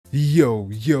Yo,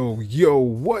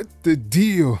 what the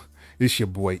deal? It's your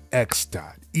boy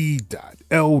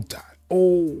X.E.L.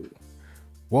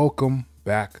 Welcome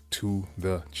back to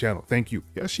the channel. Thank you.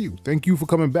 Yes, you. Thank you for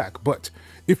coming back. But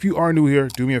if you are new here,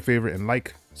 do me a favor and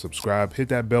like, subscribe, hit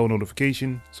that bell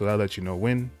notification so that'll let you know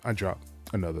when I drop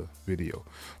another video.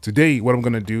 Today, what I'm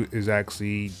going to do is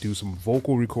actually do some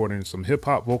vocal recording, some hip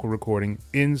hop vocal recording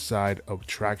inside of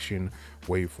Traction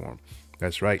Waveform.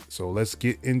 That's right. So let's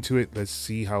get into it. Let's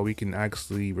see how we can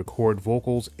actually record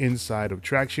vocals inside of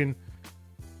Traction.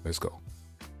 Let's go.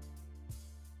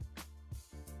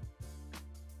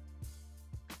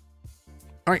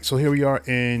 All right, so here we are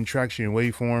in Traction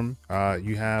Waveform.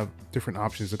 You have different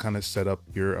options to kind of set up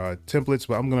your templates,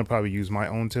 but I'm going to probably use my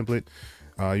own template.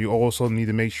 You also need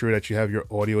to make sure that you have your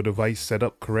audio device set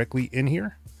up correctly in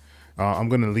here. I'm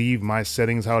going to leave my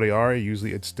settings how they are.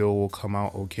 Usually it still will come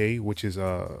out okay, which is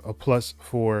a plus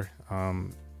for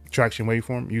Traction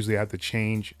Waveform. Usually I have to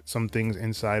change some things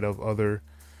inside of other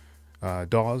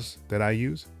DAWs that I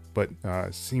use, but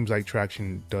it seems like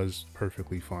Traction does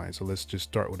perfectly fine. So let's just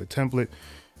start with a template,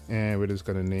 and we're just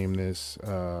going to name this.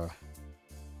 All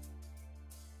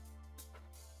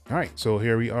right, so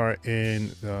here we are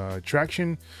in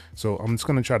Traction. So I'm just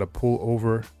going to try to pull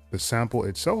over the sample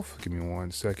itself. Give me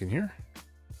 1 second here.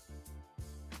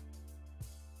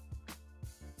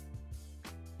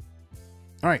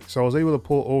 All right, so I was able to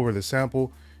pull over the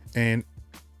sample, and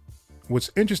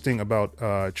what's interesting about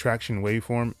Traction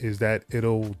Waveform is that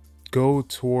it'll go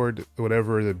toward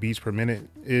whatever the beats per minute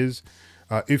is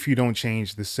if you don't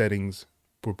change the settings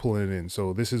for pulling it in.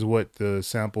 So this is what the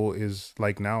sample is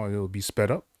like now. It'll be sped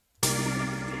up.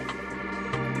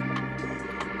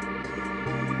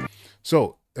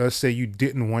 So let's say you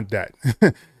didn't want that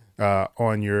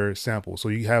on your sample. So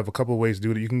you have a couple of ways to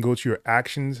do it. You can go to your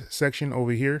actions section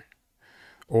over here,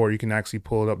 or you can actually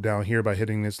pull it up down here by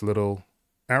hitting this little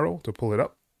arrow to pull it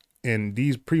up. And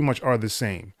these pretty much are the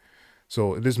same.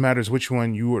 So this matters which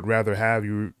one you would rather have.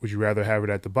 Would you rather have it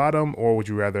at the bottom, or would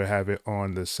you rather have it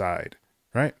on the side,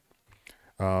 right?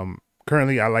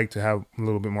 Currently, I like to have a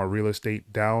little bit more real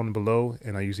estate down below,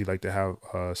 and I usually like to have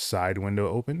a side window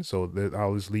open. So that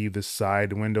I'll just leave the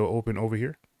side window open over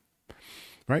here,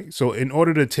 right? So in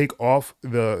order to take off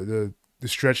the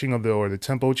stretching of the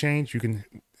tempo change, you can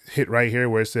hit right here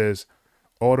where it says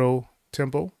auto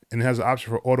tempo, and it has an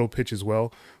option for auto pitch as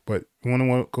well. But you want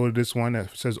to go to this one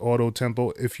that says auto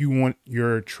tempo if you want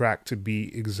your track to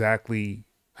be exactly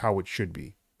how it should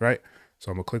be, right? So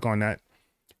I'm gonna click on that.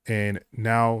 And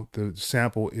now the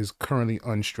sample is currently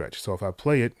unstretched. So if I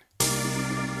play it,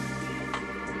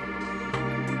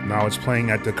 now it's playing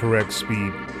at the correct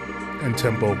speed and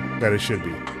tempo that it should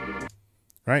be,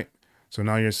 right? So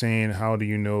now you're saying, how do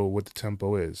you know what the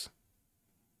tempo is?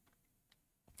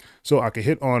 So I can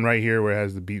hit on right here where it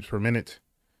has the beats per minute.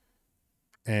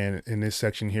 And in this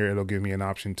section here, it'll give me an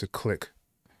option to click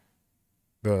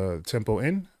the tempo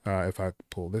in. If I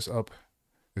pull this up,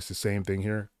 it's the same thing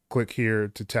here. Click here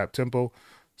to tap tempo.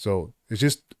 So it's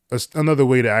just another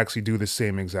way to actually do the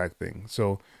same exact thing.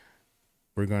 So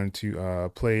we're going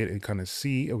to play it and kind of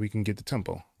see if we can get the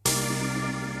tempo.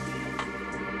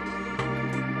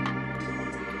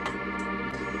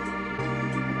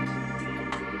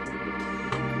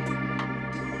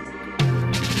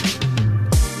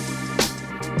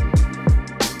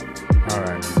 All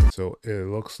right, so it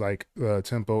looks like the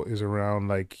tempo is around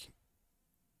like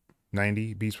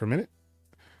 90 beats per minute.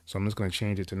 So I'm just going to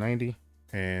change it to 90.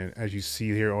 And as you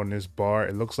see here on this bar,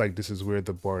 it looks like this is where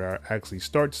the bar actually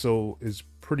starts. So it's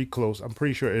pretty close. I'm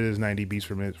pretty sure it is 90 beats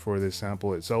per minute for this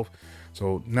sample itself.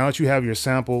 So now that you have your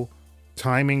sample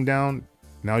timing down,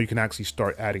 now you can actually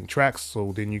start adding tracks.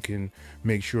 So then you can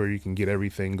make sure you can get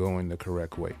everything going the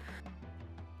correct way.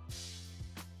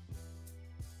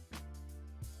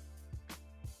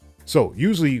 So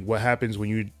usually what happens when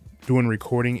you're doing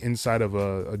recording inside of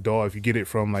a DAW, if you get it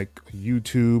from like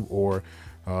YouTube or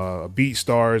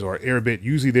BeatStars or Airbit,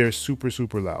 usually they're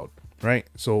super loud, right?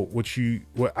 So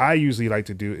what I usually like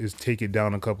to do is take it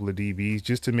down a couple of dBs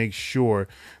just to make sure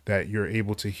that you're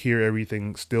able to hear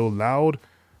everything still loud,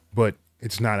 but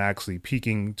it's not actually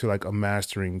peaking to like a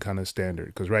mastering kind of standard.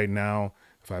 Because right now,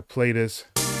 if I play this,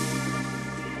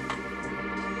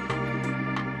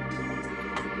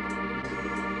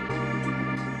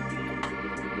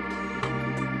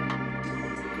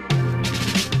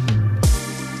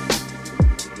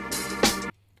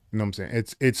 you know what I'm saying?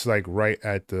 It's like right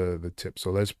at the tip. So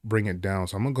let's bring it down.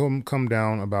 So I'm gonna come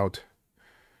down about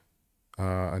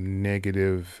a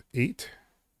 -8.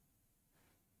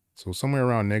 So somewhere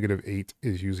around -8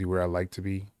 is usually where I like to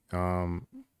be.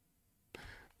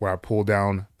 Where I pull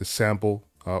down the sample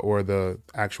or the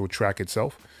actual track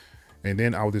itself. And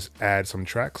then I'll just add some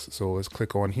tracks. So let's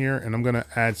click on here and I'm gonna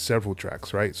add several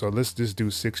tracks, right? So let's just do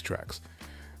 6 tracks.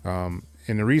 And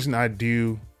the reason I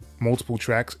do multiple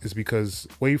tracks is because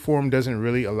waveform doesn't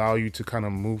really allow you to kind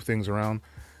of move things around.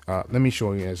 Let me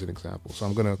show you as an example. So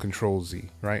I'm gonna Control Z,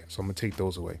 right? So I'm gonna take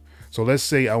those away. So let's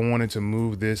say I wanted to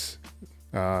move this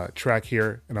track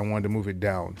here and I wanted to move it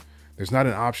down. There's not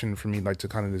an option for me like to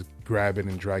kind of just grab it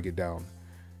and drag it down.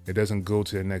 It doesn't go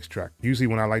to the next track. Usually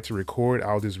when I like to record,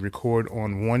 I'll just record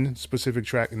on one specific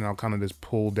track and then I'll kind of just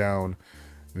pull down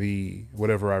the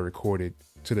whatever I recorded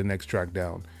to the next track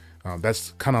down.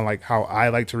 That's kind of like how I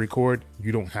like to record.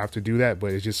 You don't have to do that,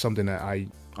 but it's just something that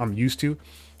I'm used to.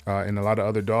 In a lot of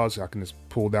other DAWs, I can just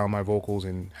pull down my vocals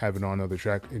and have it on another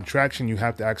track. In Traction, you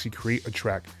have to actually create a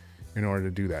track in order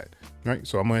to do that. All right,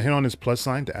 so I'm gonna hit on this plus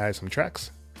sign to add some tracks.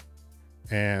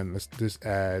 And let's just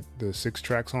add the 6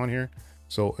 tracks on here.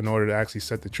 So in order to actually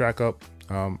set the track up,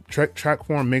 track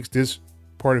form makes this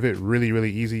part of it really,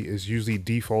 really easy. It's usually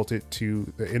defaulted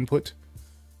to the input.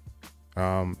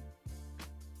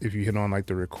 If you hit on like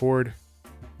the record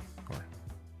or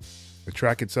the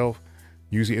track itself,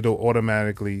 usually it'll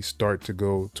automatically start to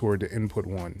go toward the input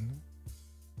 1.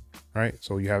 Right,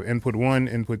 so you have input 1,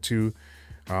 input 2.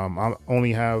 I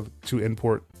only have 2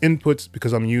 inputs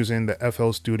because I'm using the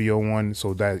FL Studio one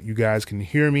so that you guys can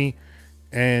hear me.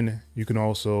 And I can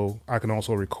also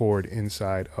record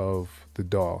inside of the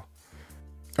DAW. All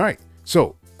right,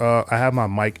 so I have my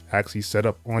mic actually set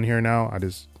up on here now. I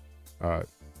just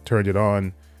turned it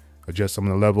on, adjust some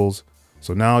of the levels.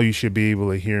 So now you should be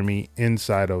able to hear me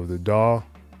inside of the DAW.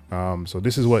 So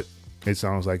this is what it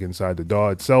sounds like inside the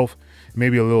DAW itself.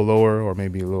 Maybe a little lower or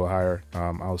maybe a little higher.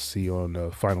 I'll see on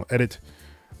the final edit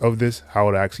of this how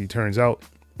it actually turns out.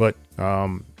 But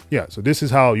yeah, so this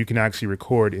is how you can actually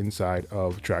record inside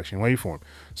of Traction Waveform.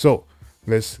 So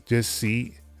let's just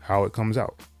see how it comes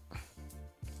out.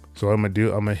 So what I'm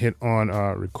gonna hit on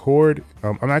record.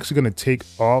 I'm actually gonna take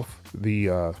off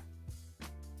the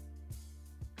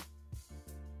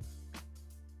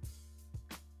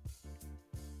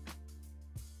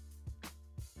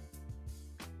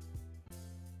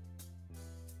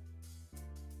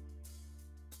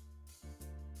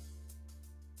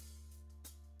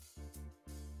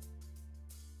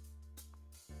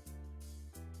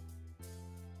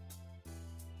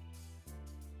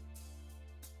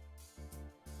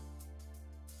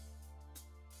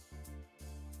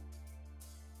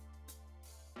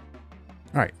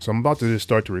All right, so I'm about to just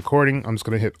start the recording. I'm just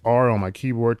gonna hit R on my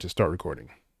keyboard to start recording.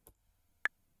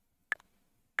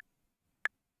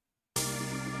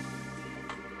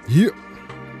 Yeah.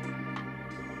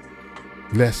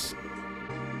 Let's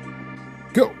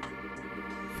go.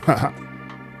 Haha.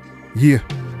 Yeah.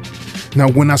 Now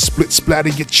when I split splatter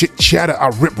your chit chatter, I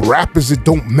rip rappers, it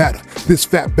don't matter. This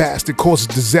fat bastard causes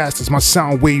disasters. My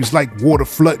sound waves like water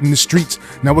flooding the streets.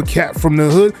 Now a cat from the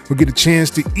hood will get a chance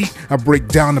to eat. I break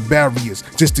down the barriers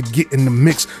just to get in the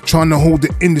mix. Trying to hold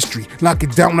the industry, lock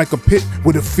it down like a pit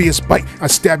with a fierce bite. I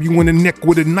stab you in the neck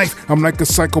with a knife. I'm like a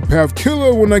psychopath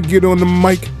killer when I get on the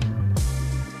mic.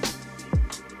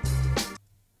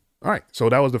 All right, so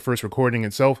that was the first recording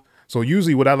itself. So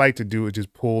usually what I like to do is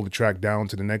just pull the track down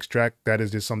to the next track. That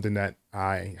is just something that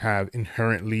I have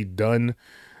inherently done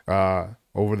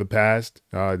over the past.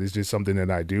 It's just something that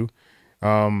I do.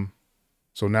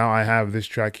 So now I have this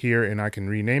track here and I can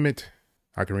rename it.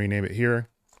 I can rename it here.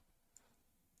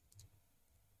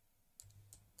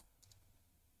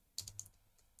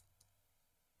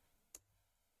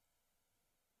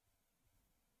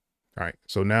 All right,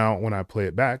 so now when I play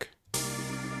it back,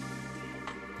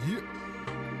 yeah.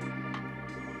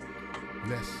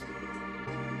 Let's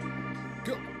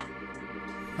go.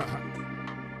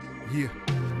 Yeah.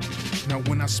 Now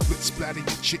when I split splatter your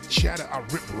chit chatter, I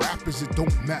rip rappers, it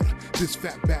don't matter. This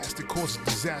fat bastard causes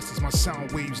disasters. My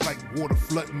sound waves like water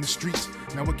flooding the streets.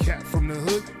 Now a cat from the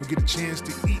hood will get a chance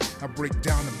to eat. I break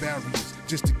down the barriers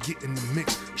just to get in the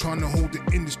mix. Trying to hold the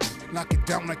industry, lock it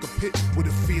down like a pit with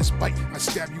a fierce bite. I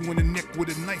stab you in the neck with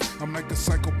a knife. I'm like a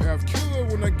psychopath killer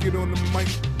when I get on the mic.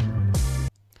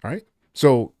 All right,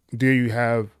 so there you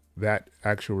have that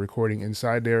actual recording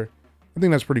inside there. I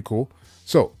think that's pretty cool.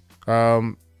 So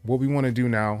what we want to do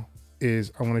now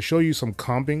is I want to show you some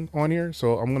comping on here.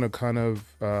 So I'm going to kind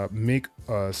of make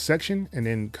a section and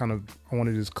then kind of I want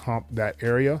to just comp that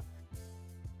area.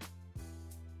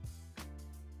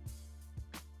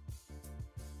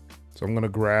 So I'm going to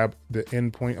grab the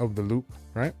end point of the loop,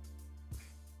 right?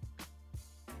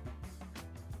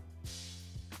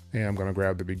 And I'm going to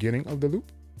grab the beginning of the loop.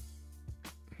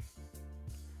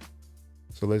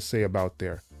 So let's say about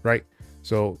there, right?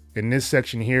 So in this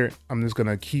section here, I'm just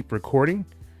gonna keep recording,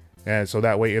 and so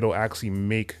that way it'll actually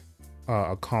make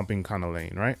a comping kind of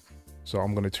lane, right? So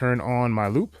I'm gonna turn on my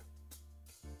loop,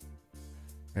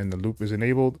 and the loop is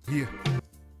enabled. Yeah.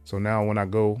 So now when I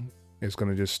go, it's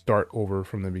gonna just start over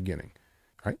from the beginning,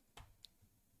 right?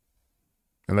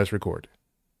 And let's record.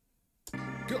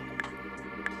 Go.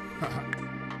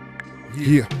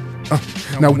 Yeah.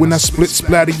 Now when I split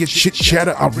splatter your shit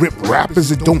chatter, I rip rappers,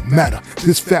 it don't matter.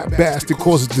 This fat bastard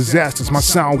causes disasters. My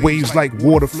sound waves like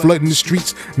water flooding the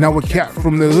streets. Now a cat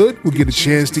from the hood will get a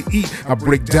chance to eat. I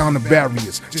break down the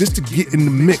barriers just to get in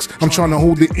the mix. I'm trying to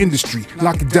hold the industry,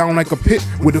 lock it down like a pit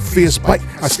with a fierce bite.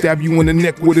 I stab you in the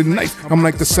neck with a knife. I'm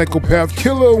like the psychopath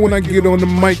killer when I get on the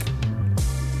mic.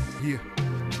 Yeah.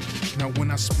 Now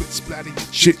when I split splatter your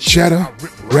shit chatter,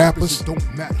 rappers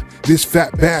don't matter. This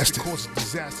fat bastard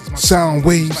sound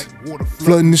waves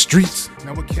flooding the streets.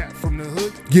 Now a cat from the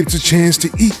hood gets a chance to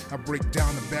eat. I break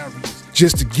down the barriers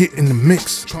just to get in the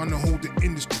mix. Trying to hold the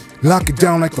industry, lock it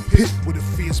down like a pit with a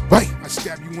fierce bite. I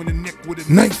stab you in the neck with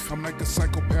a knife. I'm like a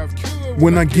psychopath killer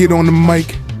when I get on the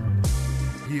mic.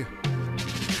 Yeah.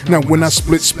 Now when I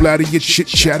split splatter your shit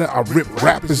chatter, I rip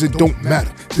rappers, it don't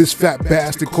matter. This fat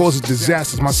bastard causes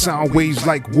disasters. My sound waves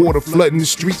like water flooding the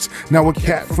streets. Now a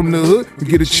cat from the hood will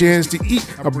get a chance to eat.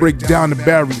 I break down the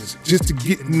barriers just to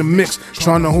get in the mix.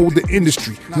 Trying to hold the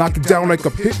industry, lock it down like a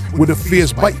pit with a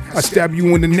fierce bite. I stab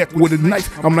you in the neck with a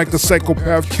knife. I'm like the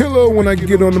psychopath killer when I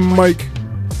get on the mic.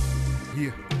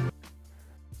 Yeah.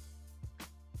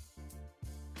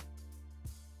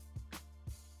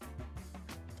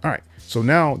 All right. So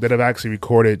now that I've actually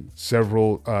recorded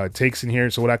several takes in here,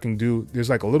 so what I can do, there's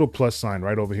like a little plus sign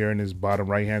right over here in this bottom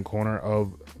right hand corner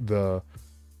of the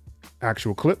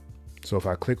actual clip. So if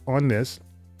I click on this,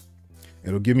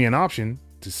 it'll give me an option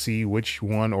to see which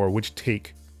one or which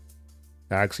take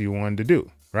I actually wanted to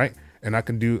do, right? And I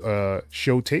can do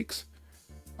show takes,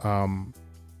 and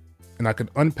I can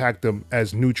unpack them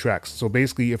as new tracks. So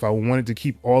basically, if I wanted to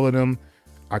keep all of them,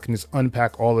 I can just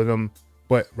unpack all of them.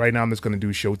 But right now I'm just going to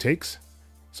do show takes.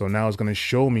 So now it's going to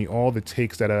show me all the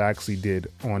takes that I actually did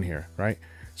on here, right?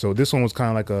 So this one was kind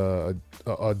of like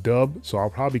a dub. So I'll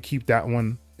probably keep that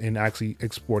one and actually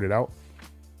export it out.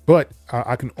 But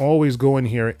I can always go in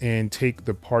here and take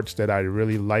the parts that I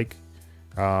really like.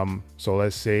 So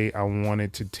let's say I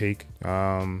wanted to take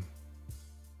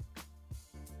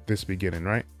this beginning,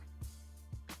 right?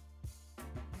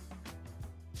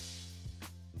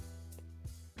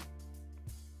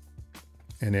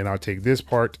 And then I'll take this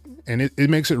part, and it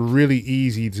makes it really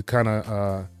easy to kind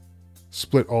of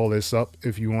split all this up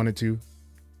if you wanted to.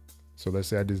 So let's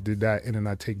say I just did that, and then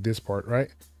I take this part, right?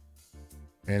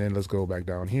 And then let's go back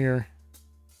down here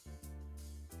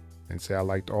and say I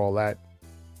liked all that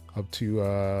up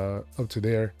to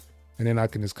there. And then I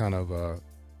can just kind of,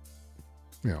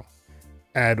 you know,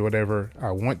 add whatever I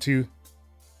want to.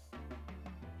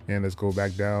 And let's go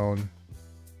back down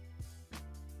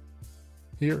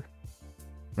here.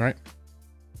 Right,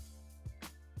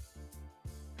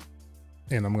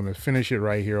 and I'm going to finish it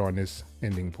right here on this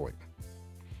ending point.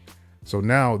 So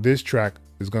now this track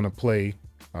is going to play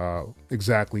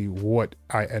exactly what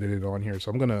I edited on here.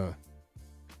 So I'm gonna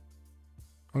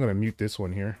mute this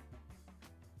one here.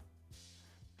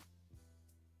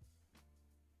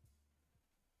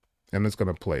 And it's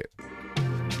gonna play it.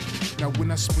 Now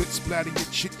when I split splatter your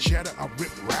chit chatter, I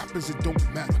rip rappers, it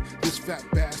don't matter. This fat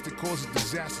bastard causes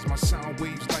disasters. My sound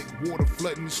waves like water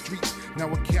flooding the streets.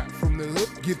 Now a cat from the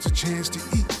hood gets a chance to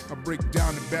eat. I break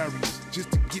down the barriers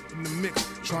just to get in the mix.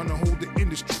 Trying to hold the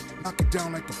industry, knock it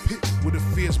down like a pit with a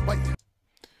fierce bite.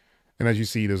 And as you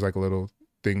see, there's like a little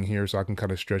thing here, so I can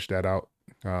kind of stretch that out.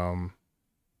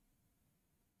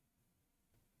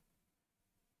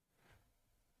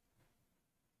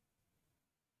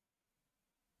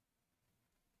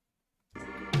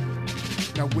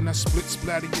 Now when I split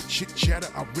splatter your chit chatter,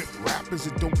 I rip rappers,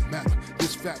 it don't matter.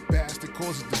 This fat bastard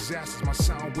causes disasters. My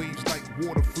sound waves like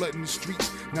water flooding the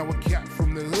streets. Now a cat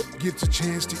from the hood gets a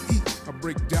chance to eat. I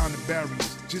break down the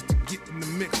barriers just to get in the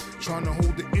mix. Trying to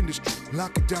hold the industry,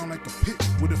 lock it down like a pit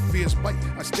with a fierce bite.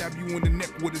 I stab you in the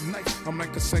neck with a knife. I'm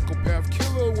like a psychopath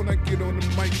killer when I get on the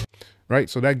mic.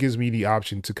 Right, so that gives me the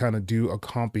option to kind of do a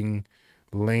comping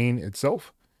lane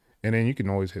itself. And then you can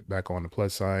always hit back on the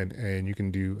plus sign and you can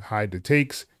do hide the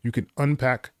takes. You can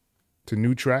unpack to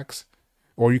new tracks,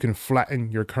 or you can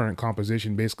flatten your current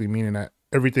composition, basically meaning that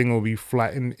everything will be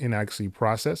flattened and actually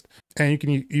processed. And you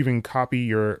can even copy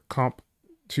your comp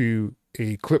to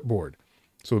a clipboard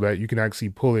so that you can actually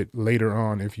pull it later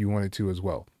on if you wanted to as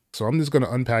well. So I'm just going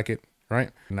to unpack it,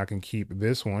 right? And I can keep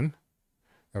this one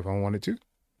if I wanted to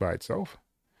by itself.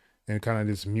 and kind of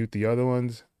just mute the other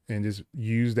ones and just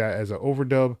use that as an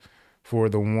overdub for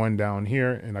the one down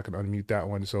here, and I can unmute that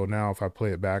one. So now if I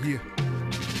play it back. Yeah.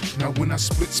 Now when I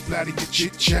split splatter, get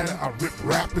chit chatter, I rip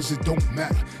rappers, it don't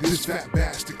matter. This fat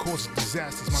bastard causes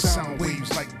disasters. My sound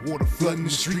waves like water flooding the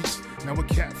streets. Now a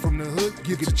cat from the hood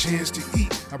gives a chance to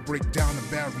eat. I break down the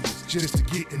barriers just to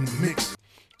get in the mix.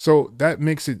 So that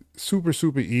makes it super,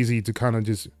 super easy to kind of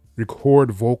just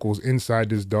record vocals inside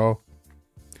this DAW.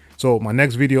 So my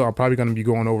next video, I'm probably going to be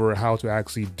going over how to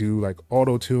actually do like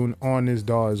auto tune on this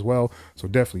DAW as well. So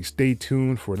definitely stay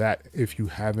tuned for that if you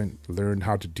haven't learned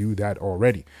how to do that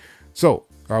already. So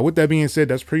with that being said,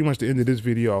 that's pretty much the end of this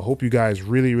video. I hope you guys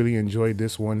really enjoyed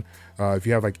this one. If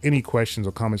you have like any questions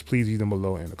or comments, please leave them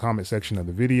below in the comment section of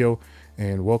the video.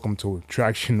 And welcome to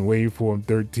Traction Waveform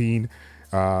 13.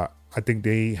 I think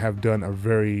they have done a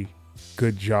very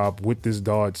good job with this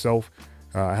DAW itself.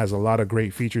 It has a lot of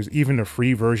great features. Even the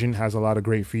free version has a lot of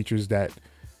great features that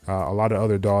a lot of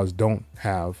other DAWs don't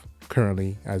have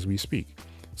currently as we speak.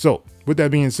 So with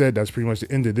that being said, that's pretty much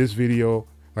the end of this video.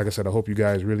 Like I said, I hope you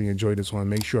guys really enjoyed this one.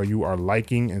 Make sure you are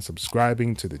liking and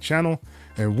subscribing to the channel.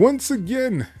 And once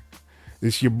again,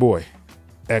 it's your boy,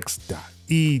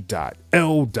 X.E.L.O.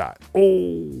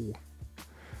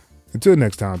 Until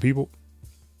next time, people.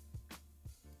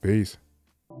 Peace.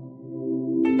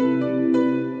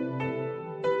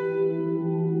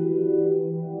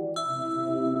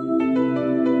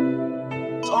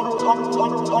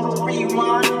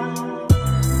 AutoRewind.